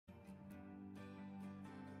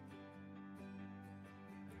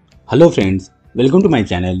Hello friends, welcome to my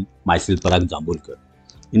channel, myself Parag Jambulkar.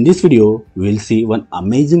 In this video, we will see one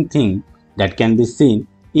amazing thing that can be seen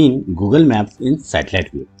in Google Maps in satellite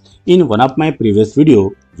view. In one of my previous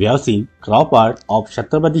video, we have seen crop art of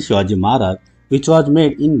Chhatrapati Shivaji Maharaj which was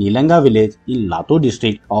made in Nilanga village in Latur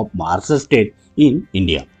district of Maharashtra state in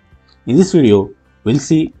India. In this video, we will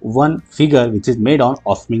see one figure which is made on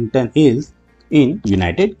Osmington Hills in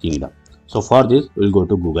United Kingdom. So for this, we will go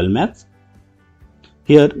to Google Maps.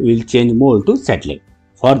 Here we will change mode to satellite.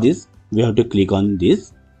 For this we have to click on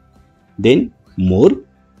this, then more.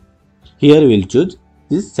 Here we will choose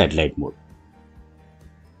this satellite mode.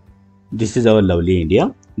 This is our lovely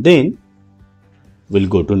India. Then we will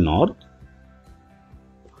go to north.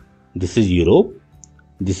 This is Europe.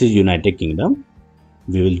 This is United Kingdom.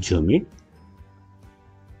 We will zoom it.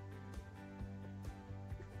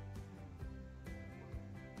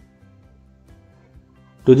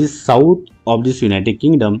 To the south of this United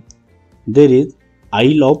Kingdom, there is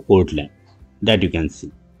Isle of Portland that you can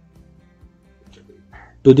see.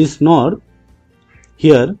 To this north,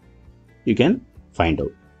 here you can find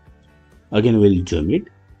out. Again we will zoom it.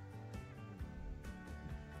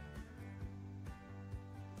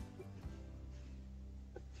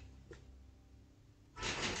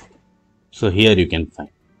 So here you can find.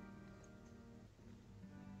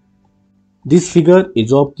 This figure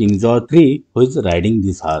is of King George III who is riding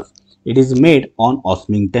this horse. It is made on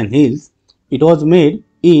Osmington Hills. It was made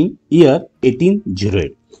in year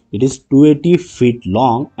 1808. It is 280 feet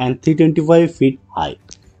long and 325 feet high.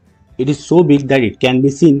 It is so big that it can be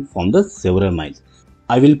seen from the several miles.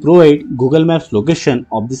 I will provide Google Maps location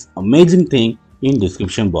of this amazing thing in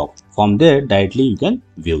description box. From there directly you can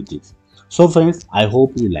view this. So friends, I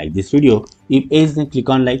hope you like this video. If yes, then click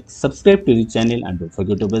on like, subscribe to the channel and don't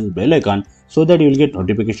forget to press the bell icon so that you will get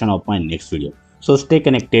notification of my next video. So stay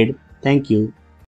connected. Thank you.